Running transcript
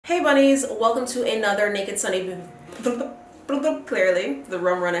Hey bunnies, welcome to another Naked Sunday clearly the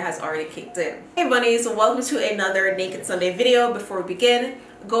rum runner has already kicked in. Hey bunnies, welcome to another Naked Sunday video. Before we begin,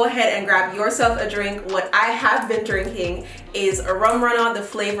 go ahead and grab yourself a drink. What I have been drinking is a rum runner. The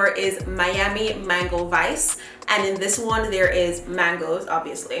flavor is Miami Mango Vice, and in this one there is mangoes,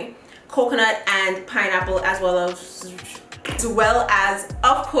 obviously, coconut and pineapple, as well as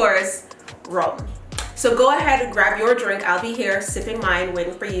of course rum. So go ahead and grab your drink. I'll be here sipping mine,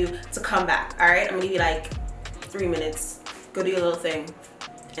 waiting for you to come back. All right, I'm gonna give you like 3 minutes. Go do your little thing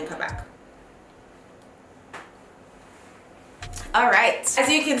and come back. All right, as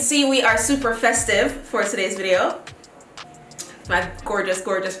you can see, we are super festive for today's video. My gorgeous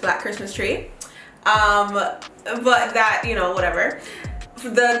black Christmas tree. But that, you know, whatever.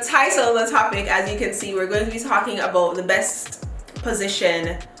 The title of the topic, as you can see, we're going to be talking about the best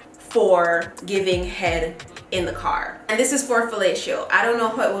position for giving head in the car, and this is for fellatio. I don't know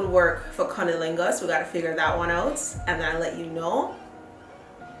how it would work for cunnilingus. We got to figure that one out, and I'll let you know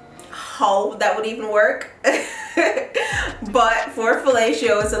how that would even work. But for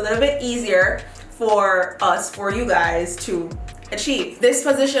fellatio, it's a little bit easier for us, for you guys to achieve. This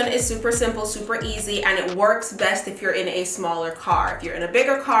position is super simple, super easy, and it works best if you're in a smaller car. If you're in a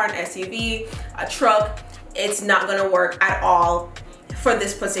bigger car, an SUV, a truck, it's not gonna work at all for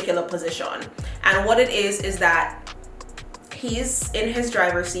this particular position. And what it is that he's in his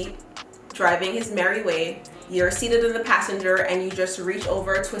driver's seat driving his merry way, you're seated in the passenger, and you just reach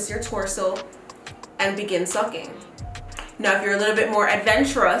over, twist your torso and begin sucking. Now if you're a little bit more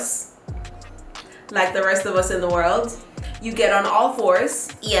adventurous like the rest of us in the world, you get on all fours.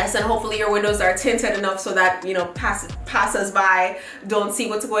 Yes, and hopefully your windows are tinted enough so that, you know, passers-by don't see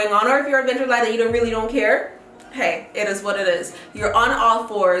what's going on. Or if you're adventurous like that, you really don't care, hey, it is what it is. You're on all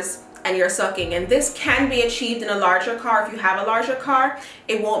fours and you're sucking, and this can be achieved in a larger car. If you have a larger car,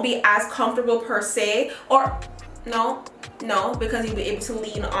 it won't be as comfortable per se, or no, because you'll be able to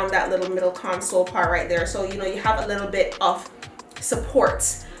lean on that little middle console part right there, so you know you have a little bit of support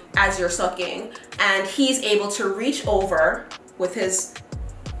as you're sucking, and he's able to reach over with his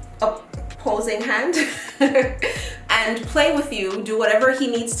opposing hand and play with you, do whatever he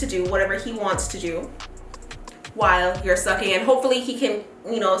needs to do, whatever he wants to do while you're sucking, and hopefully he can,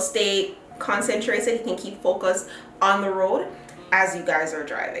 you know, stay concentrated. He can keep focus on the road as you guys are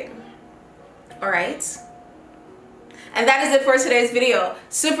driving. All right, and that is it for today's video.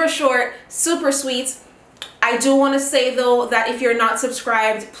 Super short, super sweet. I do want to say though that if you're not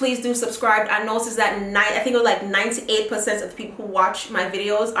subscribed, please do subscribe. I noticed that I think it was like 98% of the people who watch my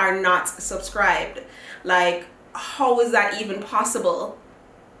videos are not subscribed. Like, how is that even possible?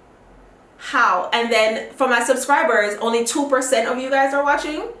 How? And then for my subscribers, only 2% of you guys are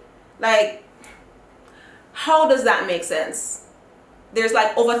watching. Like, how does that make sense? There's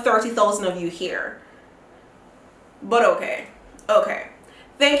like over 30,000 of you here. But okay.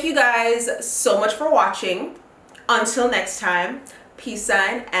 Thank you guys so much for watching. Until next time, peace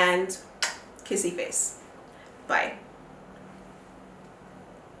sign and kissy face. Bye.